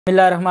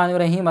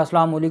बिस्मिल्लाहिर्रहमानिर्रहीम।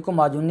 अस्सलाम वालेकुम।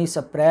 आज 19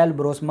 अप्रैल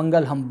बरोज़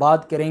मंगल हम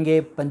बात करेंगे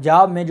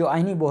पंजाब में जो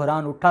आइनी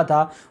बहरान उठा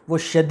था वो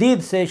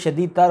शदीद से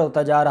शदीद तर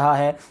होता जा रहा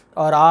है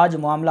और आज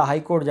मामला हाई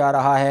कोर्ट जा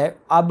रहा है।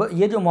 अब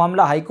ये जो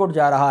मामला हाई कोर्ट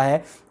जा रहा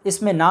है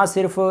इसमें ना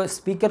सिर्फ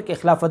स्पीकर के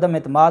ख़िलाफ़ अदम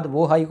एतमाद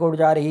वो हाई कोर्ट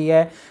जा रही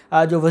है,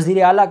 जो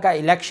वज़ीर आला का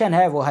इलेक्शन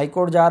है वो हाई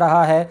कोर्ट जा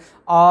रहा है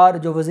और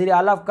जो वज़ीर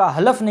आला का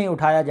हलफ नहीं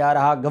उठाया जा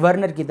रहा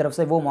गवर्नर की तरफ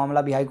से वो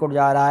मामला भी हाई कोर्ट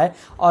जा रहा है।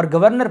 और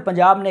गवर्नर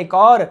पंजाब ने एक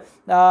और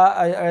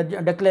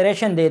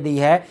डिक्लेरेशन दे दी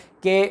है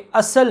कि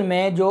असल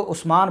में जो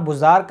उस्मान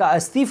बुज़दार का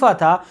इस्तीफ़ा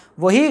था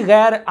वही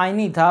गैर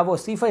आइनी था, वो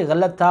इस्तीफ़ा ही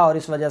गलत था और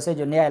इस वजह से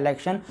जो नया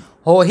इलेक्शन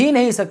हो ही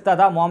नहीं सकता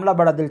था। मामला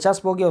बड़ा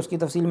दिलचस्प हो गया, उसकी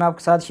तफसील मैं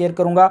आपके साथ शेयर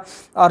करूँगा।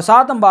 और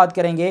साथ हम बात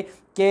करेंगे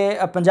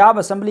कि पंजाब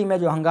असम्बली में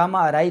जो हंगामा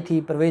आराई थी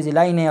परवेज़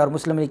इलाही ने और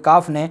मुस्लिम लीग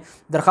काफ ने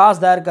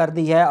दरख्वास्त दायर कर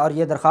दी है और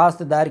ये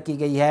दरख्वास्त दायर की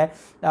गई है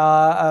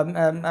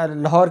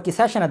लाहौर की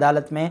सेशन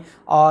अदालत में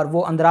और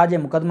वो अंदराज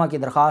मुकदमा की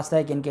दरख्वास्त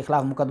है कि इनके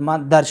ख़िलाफ़ मुकदमा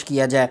दर्ज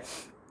किया जाए।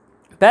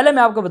 पहले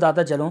मैं आपको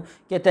बताता चलूँ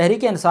कि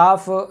तहरीक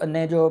इंसाफ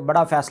ने जो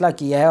बड़ा फ़ैसला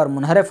किया है और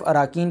मुनहरफ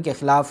अरकान के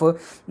ख़िलाफ़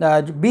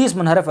 20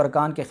 मुनहरफ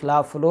अरकान के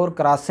ख़िलाफ़ फ्लोर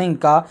क्रॉसिंग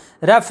का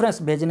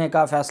रेफरेंस भेजने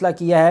का फ़ैसला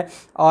किया है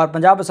और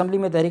पंजाब असम्बली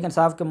में तहरीक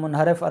इंसाफ के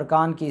मुनहरफ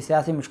अरकान की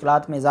सियासी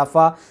मुश्किलात में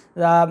इजाफ़ा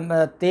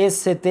तेज़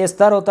से तेज़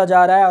तर होता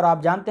जा रहा है। और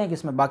आप जानते हैं कि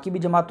इसमें बाकी भी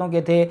जमातों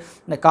के थे,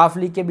 काफ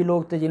लीग के भी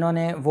लोग थे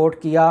जिन्होंने वोट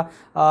किया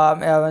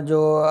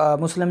जो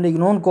मुस्लिम लीग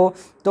नून को।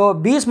 तो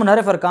 20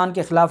 मुनहरफ अरकान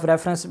के ख़िलाफ़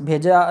रेफरेंस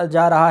भेजा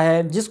जा रहा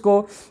है जिसको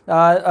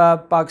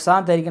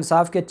पाकिस्तान तहरीक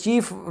इंसाफ के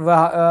चीफ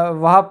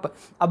वहाब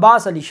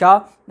अब्बास अली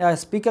शाह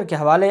स्पीकर के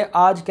हवाले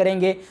आज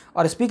करेंगे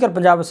और स्पीकर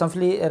पंजाब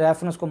असम्बली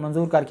रेफरेंस को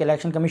मंजूर करके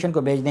इलेक्शन कमीशन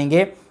को भेज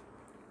देंगे।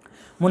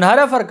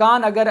 मुनहरफ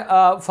अरकान अगर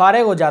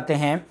फ़ारिग हो जाते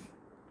हैं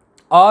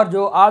और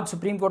जो आज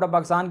सुप्रीम कोर्ट ऑफ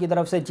पाकिस्तान की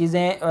तरफ से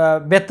चीज़ें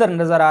बेहतर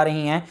नज़र आ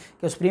रही हैं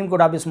कि सुप्रीम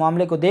कोर्ट अब इस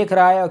मामले को देख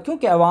रहा है और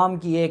क्योंकि अवाम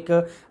की एक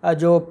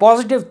जो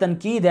पॉजिटिव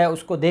तनकीद है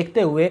उसको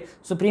देखते हुए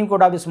सुप्रीम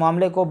कोर्ट अब इस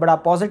मामले को बड़ा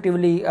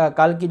पॉजिटिवली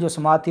कल की जो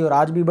समाअत थी और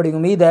आज भी बड़ी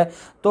उम्मीद है।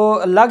 तो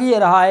लग ये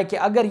रहा है कि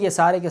अगर ये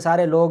सारे के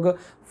सारे लोग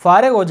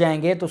फ़ारिग हो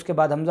जाएंगे तो उसके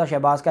बाद हमजा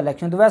शहबाज का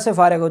इलेक्शन तो वैसे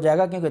फ़ारिग हो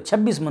जाएगा क्योंकि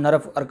 26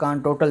 मुनहरफ अरकान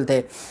टोटल थे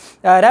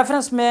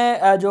रेफरेंस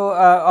में जो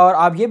और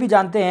आप ये भी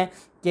जानते हैं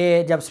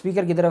कि जब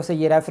स्पीकर की तरफ से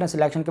ये रेफरेंस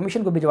इलेक्शन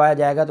कमीशन को भिजवाया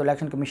जाएगा तो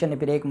इलेक्शन कमीशन ने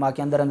फिर 1 माह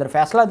के अंदर अंदर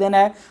फ़ैसला देना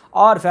है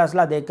और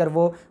फ़ैसला देकर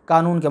वो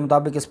कानून के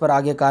मुताबिक इस पर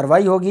आगे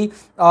कार्रवाई होगी।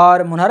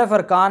 और मुनहरफ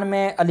अरकान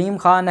में अलीम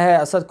खान है,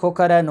 असद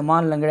खोखर है,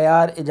 नुमान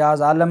लंगड़ियार,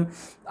 एजाज़ आलम,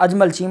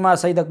 अजमल चीमा,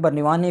 सईद अकबर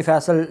निवानी,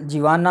 फैसल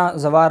जीवाना,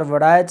 जवार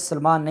वड़ायत,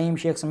 सलमान नईम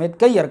शेख समेत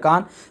कई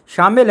अरकान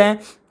शामिल हैं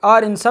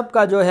और इन सब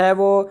का जो है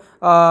वो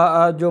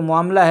जो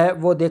मामला है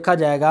वो देखा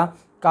जाएगा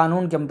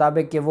कानून के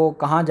मुताबिक कि वो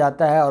कहाँ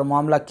जाता है और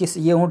मामला किस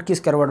ये ऊँट किस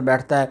करवट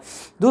बैठता है।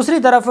 दूसरी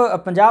तरफ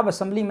पंजाब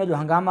असम्बली में जो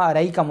हंगामा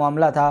आराई का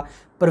मामला था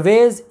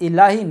परवेज़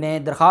इलाही ने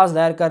दरख्वास्त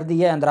दायर कर दी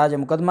है अंदराज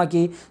मुकदमा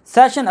की।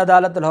 सेशन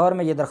अदालत लाहौर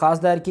में ये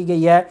दरख्वास्त दायर की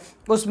गई है।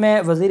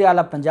 उसमें वज़ीर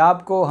आला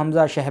पंजाब को,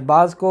 हमज़ा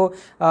शहबाज को,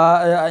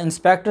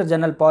 इंस्पेक्टर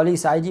जनरल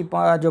पुलिस IG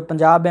जो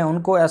पंजाब हैं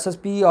उनको,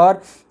 SSP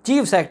और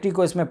चीफ सेक्रेटरी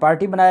को इसमें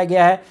पार्टी बनाया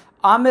गया है।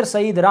 आमिर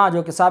सईद रां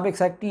जो कि साबिक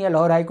सेक्रेटरी हैं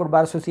Lahore high court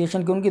bar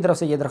association की, उनकी तरफ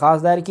से ये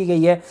दरख्वास्त दायर की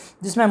गई है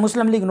जिसमें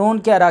मुस्लिम लीग नून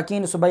के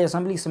अरकान सूबाई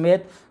असम्बली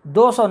समेत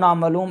 200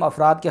 नामालूम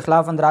अफराद के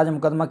ख़िलाफ़ अंदराज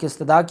मुकदमा की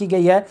इस्तदा की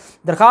गई है।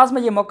 दरख्वास्त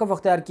में ये मौक़िफ़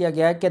अख्तियार किया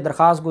गया है कि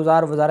दरख्वास्त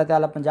गुजार वज़ारत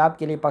आला पंजाब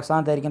के लिए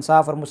पाकिस्तान तहरीक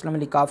इंसाफ और मुस्लिम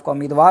लीग काफ का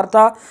उम्मीदवार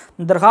था।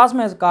 दरख्वास्त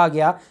में कहा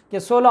गया कि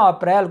 16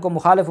 अप्रैल को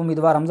मुखालिफ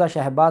उम्मीदवार हमजा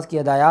शहबाज की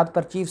हदायत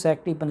पर चीफ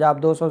सेक्रेटरी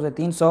पंजाब 200 से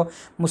 300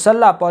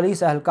 मुसल्लह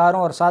पुलिस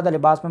एहलकारों और सादा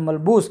लिबास में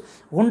मलबूस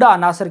गुंडा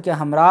अनासर के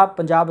हमरा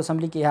पंजाब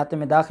असम्बली के अहाते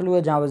में दाखिल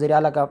हुए जहाँ वज़ीर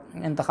आला का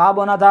इंतखाब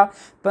होना था।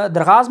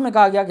 दरख्वास्त में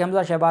कहा गया कि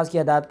हमजा शहबाज की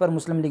हदायत पर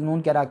मुस्लिम लीग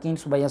नून के अरकान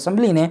सूबाई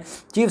असम्बली ने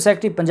chief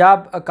secretary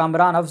Punjab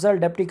Kamran Afzal,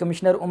 deputy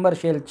commissioner Umar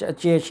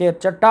शेर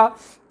चट्टा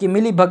की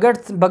मिली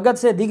भगत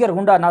से दीगर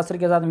गुंडा अनासर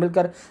के साथ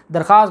मिलकर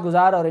दरख्वास्त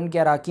गुजार और इनके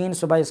अरकान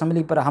सूबाई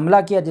असम्बली पर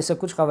हमला किया जिससे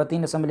कुछ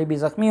ख़वातीन असम्बली भी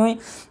ज़ख्मी हुई।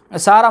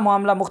 सारा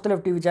मामला मुख्तलिफ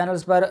TV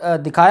चैनल्स पर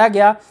दिखाया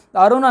गया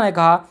और उन्होंने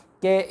कहा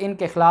कि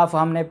इनके ख़िलाफ़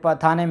हमने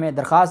थाने में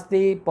दरख्वास्त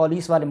दी,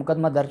 पुलिस वाले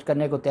मुकदमा दर्ज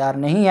करने को तैयार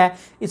नहीं है,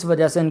 इस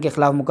वजह से इनके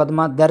ख़िलाफ़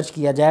मुकदमा दर्ज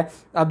किया जाए।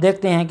 अब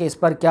देखते हैं कि इस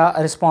पर क्या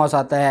रिस्पॉन्स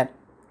आता है।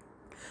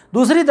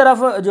 दूसरी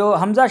तरफ जो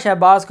हमज़ा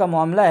शहबाज का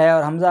मामला है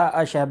और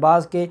हमज़ा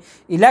शहबाज के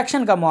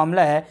इलेक्शन का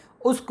मामला है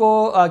उसको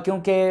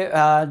क्योंकि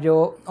जो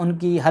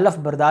उनकी हलफ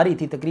बर्दारी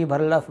थी, तकरीब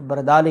हलफ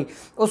बर्दारी,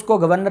 उसको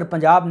गवर्नर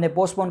पंजाब ने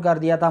पोस्टपोन कर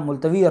दिया था,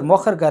 मुलतवी और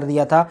मौखर कर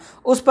दिया था।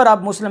 उस पर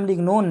अब मुस्लिम लीग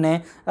नून ने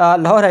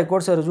लाहौर हाई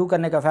कोर्ट से रुजू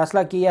करने का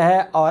फ़ैसला किया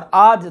है और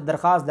आज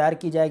दरख्वास्त दायर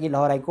की जाएगी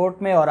लाहौर हाई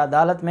कोर्ट में और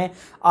अदालत में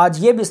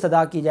आज ये भी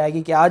इस्तदा की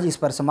जाएगी कि आज इस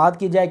पर समाअत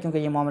की जाए क्योंकि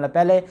ये मामला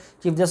पहले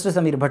चीफ जस्टिस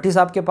अमीर भट्टी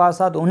साहब के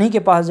पास था तो उन्हीं के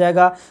पास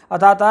जाएगा।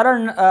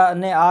 अतातारन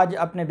ने आज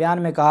अपने बयान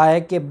में कहा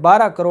है कि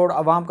 12 करोड़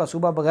आवाम का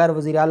सूबा बगैर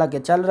वज़ीर आला के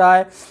चल रहा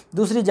है।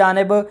 दूसरी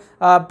जानिब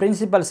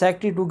principal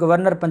secretary to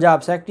governor Punjab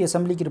secretary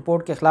assembly की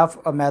रिपोर्ट के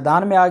ख़िलाफ़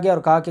मैदान में आ गया और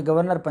कहा कि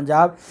गवर्नर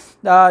पंजाब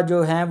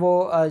जो हैं वो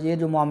ये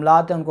जो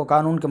मामलात हैं उनको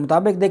कानून के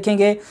मुताबिक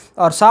देखेंगे।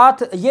 और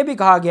साथ ये भी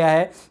कहा गया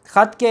है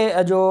ख़त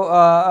के जो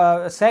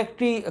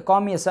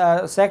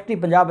सेक्रेटरी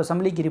पंजाब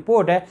असम्बली की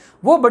रिपोर्ट है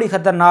वो बड़ी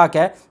ख़तरनाक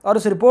है और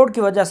उस रिपोर्ट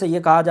की वजह से ये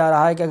कहा जा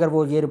रहा है कि अगर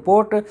वो ये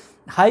रिपोर्ट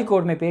हाई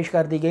कोर्ट में पेश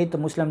कर दी गई तो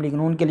मुस्लिम लीग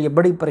नून के लिए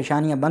बड़ी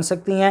परेशानियां बन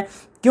सकती हैं,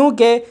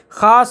 क्योंकि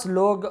ख़ास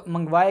लोग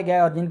मंगवाए गए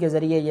और जिनके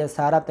ज़रिए यह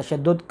सारा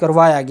तशद्दुद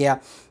करवाया गया।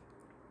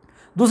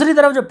 दूसरी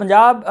तरफ जो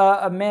पंजाब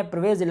में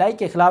परवेज़ इलाही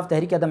के ख़िलाफ़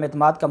तहरीक अदम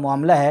एतमाद का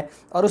मामला है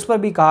और उस पर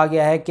भी कहा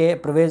गया है कि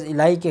परवेज़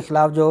इलाही के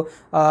ख़िलाफ़ जो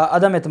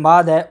अदम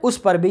एतमाद है उस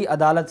पर भी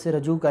अदालत से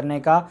रजू करने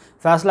का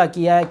फ़ैसला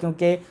किया है,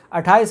 क्योंकि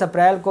 28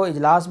 अप्रैल को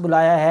इजलास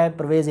बुलाया है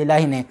परवेज़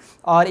इलाही ने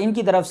और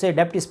इनकी तरफ से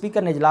डिप्टी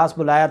स्पीकर ने इजलास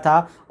बुलाया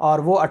था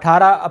और वो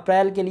 18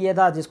 अप्रैल के लिए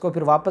था, जिसको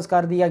फिर वापस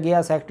कर दिया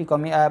गया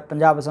सेक्रेटरी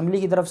पंजाब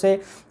असम्बली की तरफ से।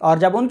 और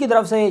जब उनकी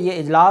तरफ से ये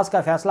इजलास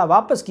का फ़ैसला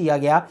वापस किया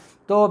गया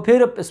तो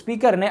फिर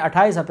स्पीकर ने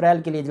 28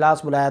 अप्रैल के लिए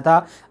इजलास बुलाया था।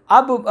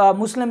 अब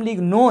मुस्लिम लीग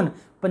नून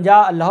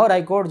पंजाब लाहौर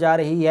हाई कोर्ट जा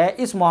रही है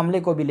इस मामले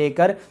को भी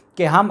लेकर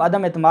कि हम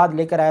अदम एतमाद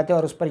लेकर आए थे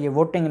और उस पर ये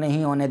वोटिंग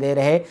नहीं होने दे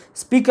रहे,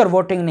 स्पीकर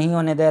वोटिंग नहीं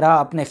होने दे रहा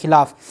अपने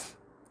ख़िलाफ़।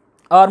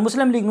 और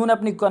मुस्लिम लीग नून ने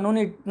अपनी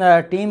कानूनी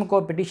टीम को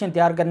पिटीशन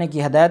तैयार करने की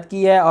हदायत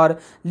की है और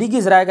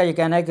लीगी ज़राए का ये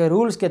कहना है कि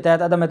रूल्स के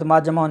तहत अदम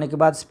एतमाद जमा होने के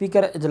बाद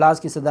स्पीकर इजलास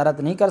की सदारत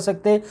नहीं कर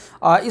सकते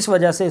और इस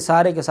वजह से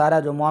सारे के सारा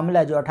जो मामला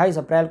है जो 28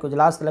 अप्रैल को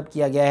इजलास तलब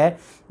किया गया है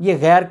ये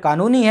गैर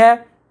कानूनी है।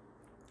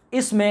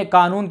 इसमें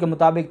कानून के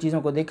मुताबिक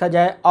चीज़ों को देखा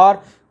जाए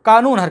और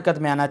कानून हरकत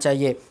में आना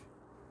चाहिए।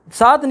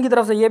 साथ इनकी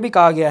तरफ से ये भी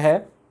कहा गया है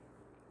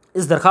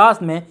इस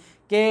दरख्वास्त में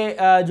कि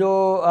जो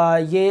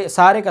ये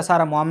सारे का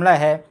सारा मामला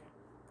है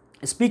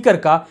स्पीकर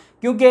का,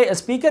 क्योंकि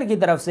स्पीकर की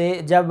तरफ से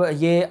जब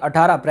ये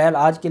 18 अप्रैल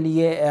आज के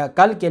लिए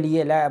कल के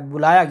लिए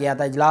बुलाया गया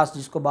था इजलास,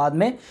 जिसको बाद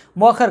में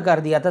मौखर कर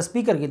दिया था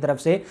स्पीकर की तरफ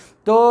से,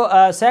 तो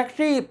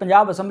सेक्रेटरी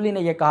पंजाब असम्बली ने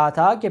यह कहा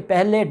था कि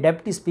पहले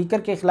डिप्टी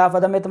स्पीकर के ख़िलाफ़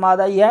अदम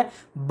एतमाद आई है,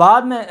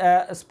 बाद में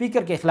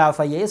स्पीकर के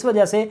ख़िलाफ़ आई है। इस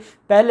वजह से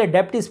पहले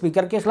डिप्टी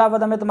स्पीकर के ख़िलाफ़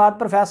अदम एतमाद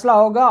पर फैसला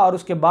होगा और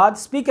उसके बाद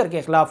स्पीकर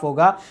के ख़िलाफ़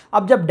होगा।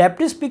 अब जब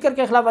डिप्टी स्पीकर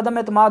के ख़िलाफ़ अदम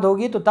एतमाद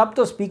होगी तो तब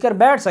तो स्पीकर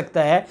बैठ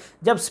सकता है,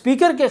 जब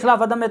स्पीकर के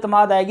ख़िलाफ़ अदम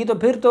एतमाद आएगी तो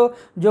फिर तो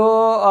जो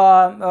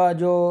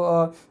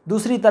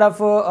दूसरी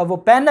तरफ वो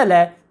पैनल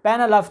है,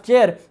 पैनल ऑफ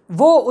चेयर,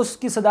 वो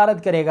उसकी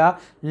सदारत करेगा।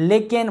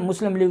 लेकिन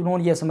मुस्लिम लीग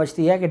नून ये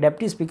समझती है कि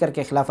डिप्टी स्पीकर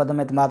के ख़िलाफ़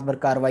अदम एतमाद पर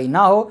कार्रवाई ना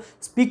हो,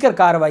 स्पीकर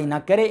कार्रवाई ना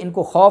करे।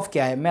 इनको खौफ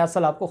क्या है, मैं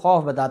असल आपको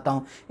खौफ बताता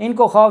हूँ।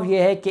 इनको खौफ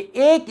ये है कि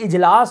एक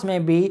इजलास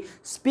में भी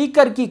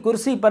स्पीकर की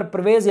कुर्सी पर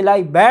परवेज़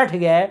इलाही बैठ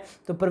गया है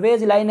तो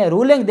परवेज़ इलाही ने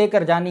रूलिंग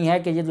देकर जानी है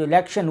कि ये जो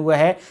इलेक्शन हुआ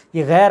है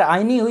ये गैर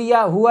आइनी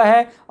हुआ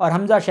है और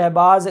हमजा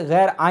शहबाज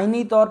गैर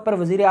आइनी तौर पर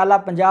वज़ीर आला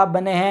पंजाब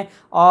बने हैं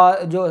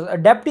और जो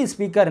डिप्टी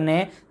स्पीकर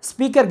ने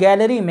स्पीकर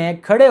गैलरी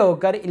में खड़े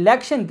होकर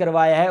इलेक्शन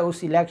करवाया है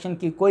उस इलेक्शन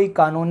की कोई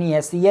कानूनी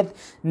हैसियत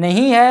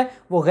नहीं है,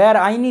 वो गैर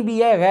आइनी भी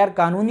है, गैर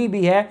कानूनी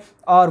भी है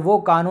और वो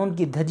कानून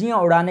की धज्जियाँ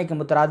उड़ाने के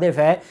मुतरादिफ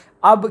है।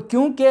 अब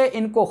क्योंकि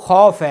इनको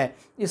खौफ है,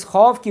 इस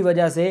खौफ की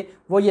वजह से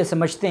वो ये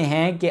समझते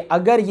हैं कि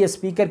अगर ये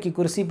स्पीकर की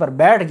कुर्सी पर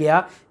बैठ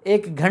गया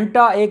एक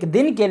घंटा एक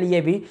दिन के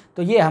लिए भी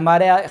तो ये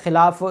हमारे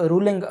ख़िलाफ़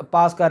रूलिंग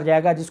पास कर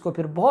जाएगा, जिसको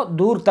फिर बहुत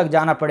दूर तक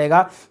जाना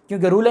पड़ेगा,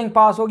 क्योंकि रूलिंग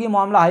पास होगी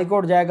मामला हाई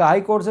कोर्ट जाएगा,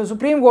 हाई कोर्ट से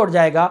सुप्रीम कोर्ट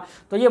जाएगा,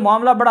 तो ये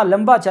मामला बड़ा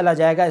लंबा चला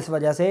जाएगा। इस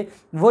वजह से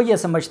वो ये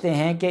समझते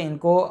हैं कि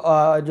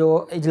इनको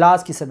जो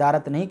इजलास की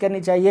सदारत नहीं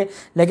करनी चाहिए।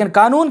 लेकिन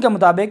कानून के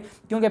मुताबिक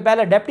क्योंकि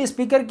पहले डिप्टी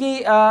स्पीकर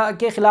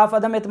के ख़िलाफ़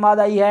अदम एतमाद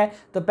आई है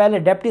तो पहले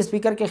डिप्टी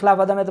स्पीकर के ख़िलाफ़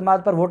अदम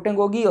एतमाद पर वोटिंग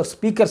होगी और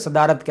स्पीकर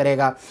सदारत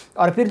करेगा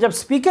और फिर जब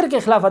स्पीकर के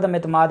ख़िलाफ़ अदम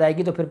एतमाद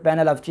आएगी तो फिर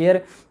पैनल ऑफ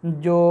चेयर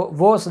जो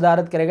वो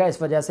सदारत करेगा।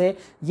 इस वजह से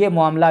ये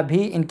मामला भी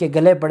इनके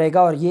गले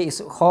पड़ेगा और ये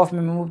इस खौफ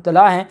में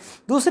मुब्तला हैं।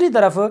 दूसरी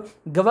तरफ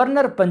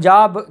गवर्नर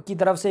पंजाब की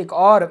तरफ से एक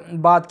और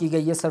बात की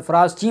गई है,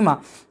 सरफराज चीमा,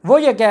 वो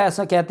ये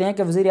कहते हैं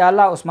कि वज़ीर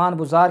आला उस्मान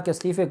बुज़दार के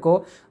इस्तीफ़े को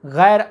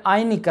गैर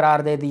आइनी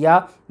करार दे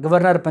दिया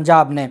गवर्नर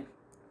पंजाब ने।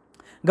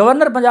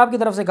 गवर्नर पंजाब की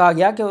तरफ से कहा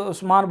गया कि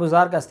उस्मान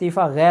बुज़दार का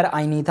इस्तीफ़ा गैर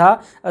आइनी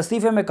था,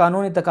 इस्तीफ़े में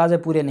कानूनी तकाज़े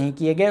पूरे नहीं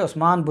किए गए।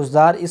 उस्मान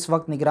बुज़दार इस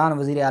वक्त निगरान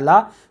वज़ीर आला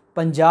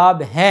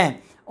पंजाब हैं।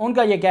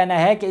 उनका ये कहना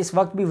है कि इस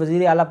वक्त भी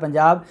वज़ीर आला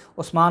पंजाब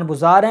उस्मान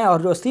बुज़दार हैं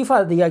और जो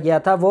इस्तीफ़ा दिया गया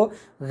था वो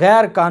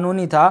गैर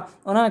कानूनी था।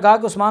 उन्होंने कहा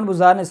कि उस्मान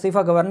बुज़दार ने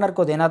इस्तीफ़ा गवर्नर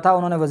को देना था,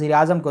 उन्होंने वज़ीर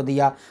आज़म को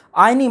दिया।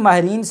 आइनी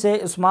माहिरीन से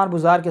उस्मान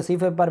बुज़दार के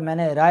इस्तीफ़े पर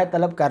मैंने राय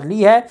तलब कर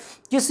ली है,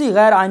 किसी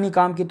गैर आइनी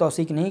काम की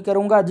तौसीक नहीं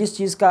करूँगा, जिस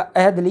चीज़ का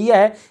अहद लिया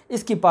है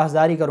इसकी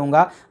पासदारी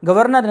करूँगा।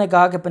 गवर्नर ने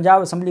कहा कि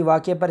पंजाब असम्बली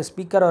वाक़े पर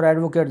स्पीकर और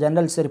एडवोकेट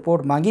जनरल से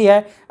रिपोर्ट मांगी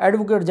है,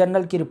 एडवोकेट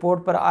जनरल की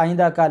रिपोर्ट पर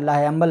आइंदा का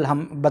लाहे अमल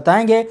हम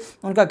बताएँगे।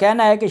 उनका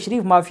कहना है कि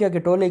शरीफ माफिया के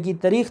टोले की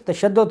तारीख़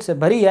तशद्दुद से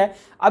भरी है,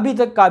 अभी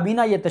तक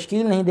काबीना ये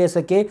तश्कील नहीं दे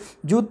सके,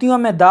 जूतियों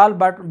में दाल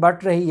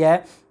बट रही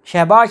है,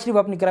 शहबाज शरीफ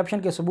अपनी करप्शन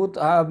के सबूत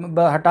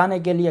हटाने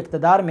के लिए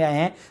इक़्तिदार में आए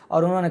हैं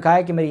और उन्होंने कहा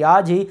है कि मेरी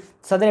आज ही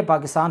सदर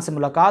पाकिस्तान से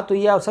मुलाकात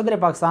हुई है और सदर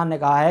पाकिस्तान ने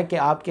कहा है कि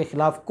आपके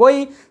ख़िलाफ़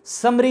कोई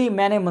समरी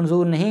मैंने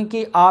मंजूर नहीं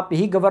की, आप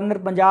ही गवर्नर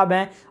पंजाब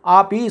हैं,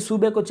 आप ही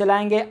सूबे को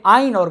चलाएंगे,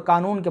 आइन और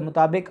कानून के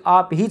मुताबिक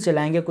आप ही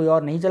चलाएंगे, कोई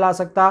और नहीं चला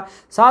सकता।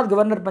 साथ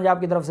गवर्नर पंजाब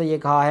की तरफ से ये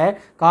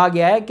कहा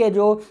गया है कि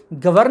जो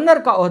गवर्नर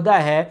का ओहदा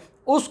है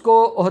उसको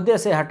ओहदे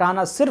से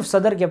हटाना सिर्फ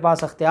सदर के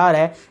पास अख्तियार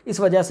है। इस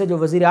वजह से जो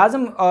वज़ीर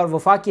आज़म और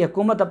वफाकी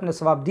हुकूमत अपने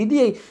सवाबदीदी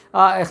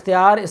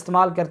इख्तियार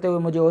इस्तेमाल करते हुए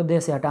मुझे ओहदे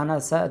से हटाना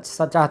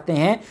चाहते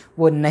हैं,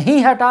 वो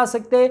नहीं हटा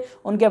सकते,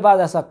 उनके पास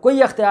ऐसा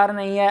कोई अख्तियार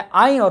नहीं है,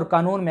 आइन और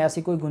कानून में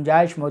ऐसी कोई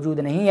गुंजाइश मौजूद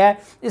नहीं है,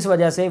 इस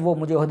वजह से वो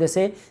मुझे ओहदे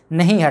से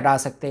नहीं हटा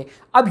सकते।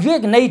 अब ये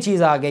एक नई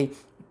चीज़ आ गई।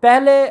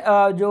 पहले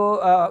जो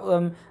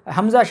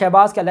हमज़ा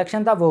शहबाज का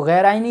इलेक्शन था वो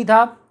गैर आइनी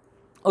था,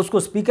 उसको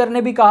स्पीकर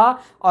ने भी कहा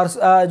और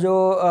जो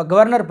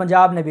गवर्नर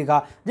पंजाब ने भी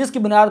कहा, जिसकी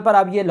बुनियाद पर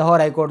अब ये लाहौर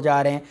हाई कोर्ट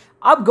जा रहे हैं।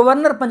 अब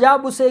गवर्नर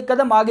पंजाब उससे एक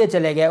कदम आगे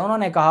चले गए,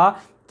 उन्होंने कहा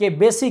कि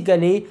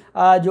बेसिकली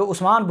जो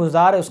उस्मान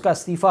बज़दार है उसका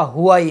इस्तीफ़ा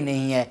हुआ ही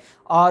नहीं है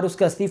और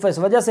उसका इस्तीफ़ा इस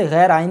वजह से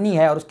गैर आइनी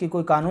है और उसकी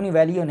कोई कानूनी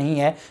वैल्यू नहीं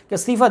है कि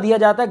इस्तीफ़ा दिया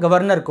जाता है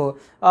गवर्नर को,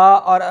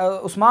 और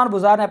उस्मान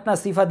बज़दार ने अपना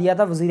इस्तीफ़ा दिया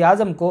था वज़ीर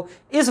आज़म को।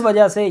 इस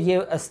वजह से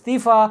ये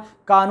इस्तीफ़ा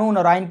कानून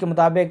और आइन के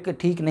मुताबिक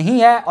ठीक नहीं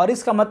है। और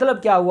इसका मतलब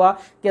क्या हुआ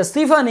कि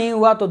इस्तीफ़ा नहीं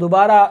हुआ तो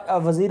दोबारा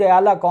वज़ीर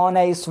आला कौन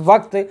है इस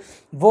वक्त,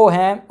 वो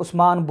हैं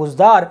उस्मान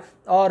बज़दार।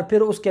 और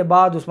फिर उसके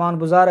बाद उस्मान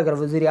बज़दार अगर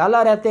वज़ीर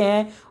आला रहते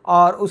हैं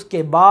और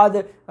उसके बाद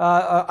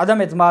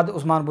अदम एतमाद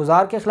उस्मान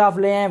बज़दार के ख़िलाफ़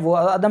ले आएँ, वो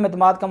अदम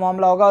एतमाद का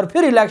मामला होगा और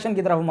फिर इलेक्शन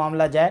की तरफ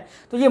मामला जाए,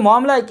 तो ये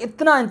मामला एक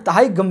इतना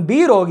इंतहाई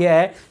गंभीर हो गया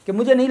है कि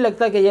मुझे नहीं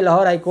लगता कि ये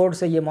लाहौर हाई कोर्ट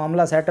से ये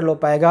मामला सेटल हो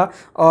पाएगा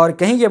और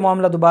कहीं ये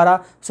मामला दोबारा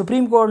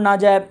सुप्रीम कोर्ट ना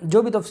जाए।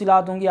 जो भी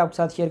तफसीलात होंगी आपके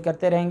साथ शेयर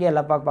करते रहेंगे।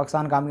 अल्लाह पाक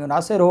पाकिस्तान कामयाब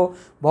नासिर हो।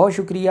 बहुत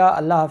शुक्रिया।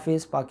 अल्लाह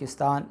हाफ़िज़।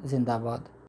 पाकिस्तान ज़िंदाबाद।